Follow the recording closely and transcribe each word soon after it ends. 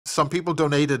some people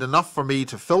donated enough for me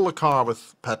to fill the car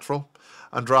with petrol,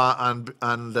 and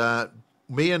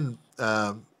me and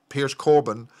Piers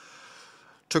Corbin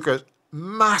took a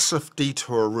massive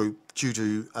detour route due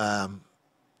to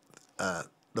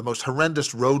the most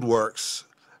horrendous roadworks.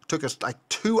 It took us like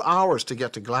 2 hours to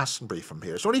get to Glastonbury from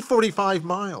here. It's only 45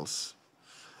 miles.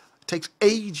 It takes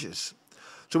ages.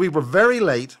 So we were very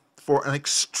late for an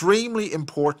extremely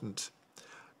important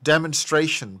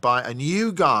demonstration by a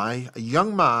new guy, a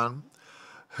young man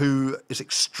who is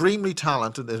extremely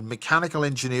talented in mechanical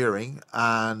engineering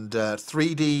and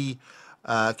 3D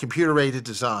computer-aided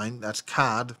design, that's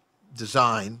CAD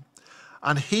design.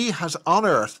 And he has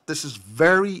unearthed, this is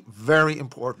very, very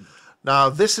important. Now,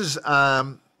 this is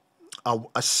a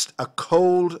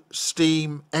cold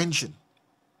steam engine.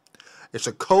 It's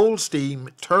a cold steam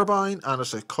turbine, and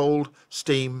it's a cold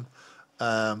steam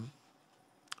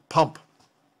pump.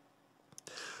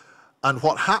 And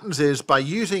what happens is, by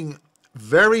using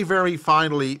very, very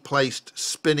finely placed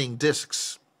spinning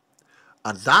discs,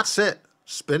 and that's it,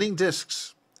 spinning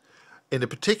discs, in a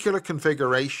particular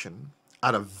configuration,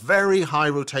 at a very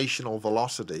high rotational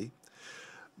velocity,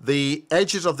 the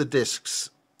edges of the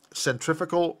discs,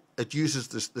 centrifugal, it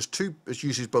uses it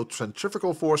uses both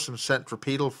centrifugal force and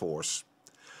centripetal force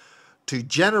to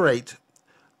generate,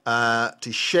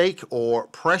 to shake or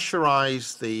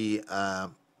pressurize the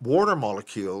water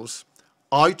molecules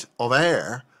out of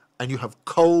air, and you have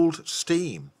cold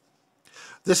steam.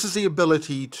 This is the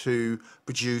ability to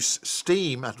produce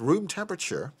steam at room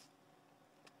temperature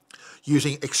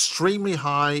using extremely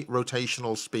high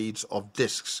rotational speeds of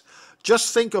disks.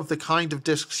 Just think of the kind of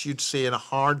disks you'd see in a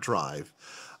hard drive,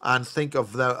 and think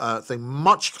of the thing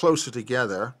much closer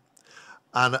together,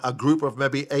 and a group of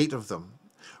maybe 8 of them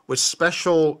with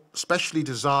specially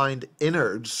designed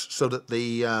innards so that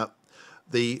the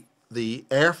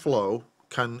airflow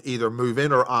can either move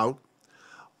in or out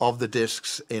of the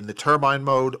disks in the turbine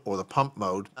mode or the pump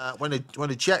mode. When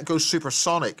a jet goes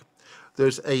supersonic,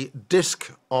 there's a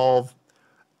disk of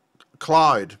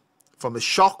cloud from the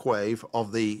shock wave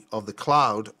of the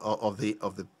cloud of the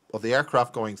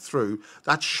aircraft going through.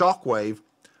 That shock wave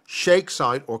shakes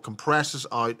out or compresses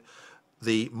out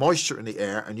the moisture in the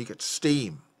air, and you get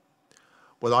steam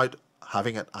without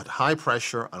having it at high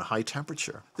pressure and high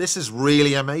temperature. This is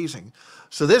really amazing.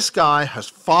 So this guy has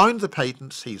found the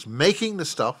patents. He's making the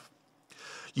stuff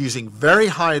using very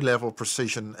high level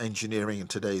precision engineering in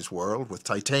today's world with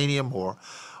titanium or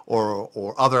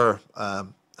other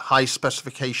high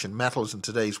specification metals in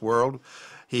today's world.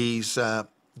 He's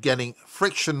getting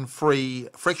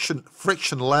frictionless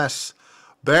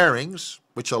bearings,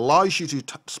 which allows you to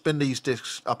spin these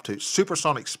discs up to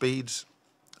supersonic speeds,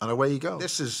 and away you go.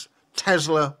 This is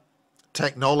Tesla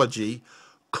technology,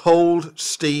 cold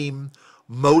steam,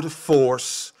 motive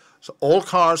force. So all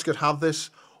cars could have this,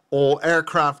 all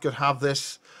aircraft could have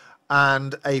this,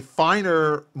 and a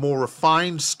finer, more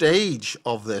refined stage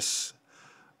of this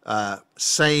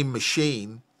same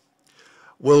machine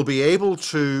will be able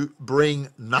to bring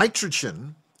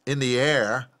nitrogen in the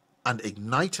air and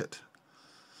ignite it.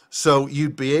 So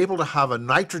you'd be able to have a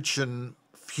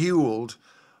nitrogen-fueled,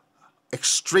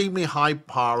 extremely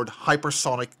high-powered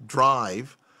hypersonic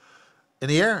drive in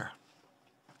the air.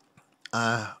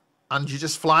 And you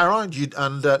just fly around.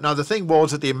 Now the thing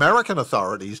was that the American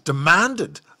authorities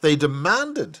demanded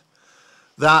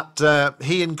that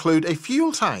he include a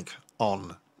fuel tank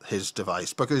on his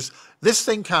device, because this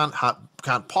thing can't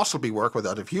possibly work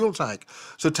without a fuel tank.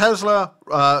 So Tesla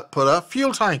put a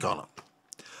fuel tank on it,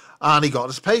 and he got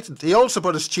his patent. He also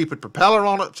put a stupid propeller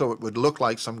on it, so it would look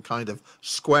like some kind of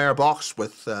square box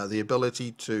with the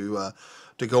ability to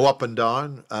go up and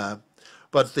down.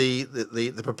 But the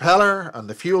propeller and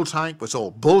the fuel tank was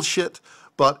all bullshit.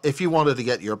 But if you wanted to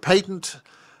get your patent,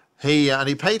 he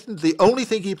patented, the only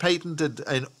thing he patented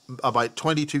in about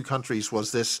 22 countries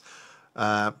was this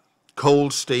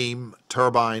cold steam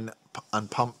turbine and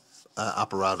pump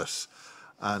apparatus.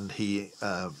 And he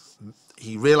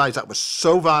realized that was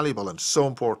so valuable and so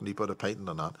important, he put a patent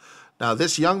on that. Now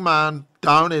this young man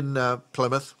down in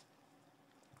Plymouth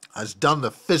has done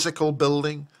the physical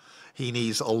building. He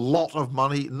needs a lot of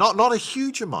money, not a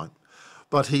huge amount,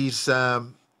 but he's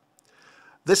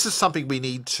this is something we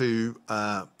need to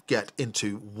get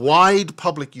into wide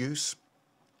public use.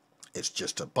 It's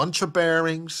just a bunch of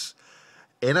bearings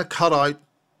in a cutout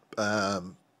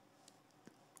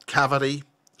cavity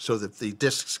so that the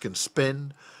discs can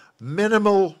spin.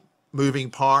 Minimal moving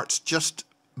parts, just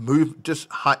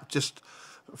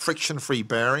friction-free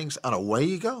bearings, and away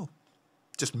you go.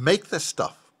 Just make this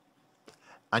stuff,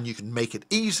 and you can make it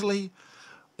easily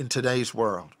in today's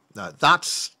world. Now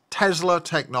that's Tesla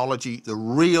technology, the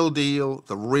real deal,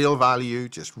 the real value,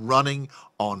 just running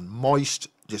on moist,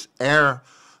 just air,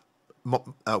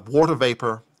 water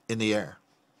vapor in the air.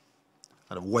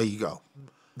 And away you go.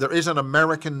 There is an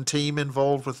American team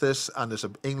involved with this, and there's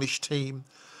an English team,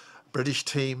 British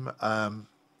team.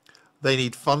 They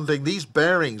need funding. These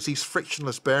bearings, these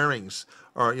frictionless bearings,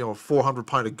 are, you know,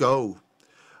 £400 a go.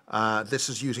 This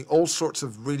is using all sorts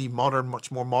of really modern,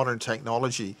 much more modern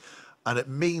technology, and it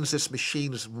means this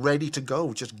machine is ready to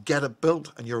go. Just get it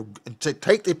built, and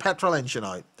take the petrol engine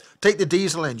out, take the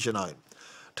diesel engine out,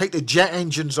 take the jet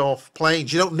engines off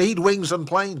planes. You don't need wings on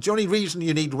planes. The only reason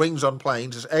you need wings on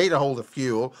planes is A, to hold the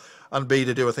fuel, and B,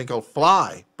 to do a thing called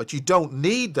fly. But you don't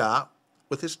need that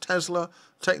with this Tesla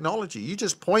technology. You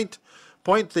just point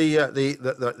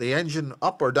the engine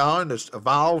up or down. There's a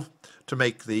valve to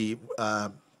make the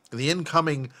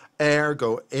incoming air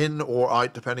go in or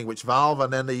out, depending which valve,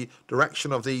 and then the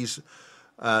direction of these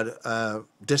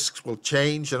discs will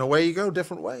change, and away you go,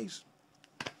 different ways.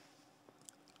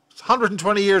 It's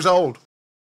 120 years old.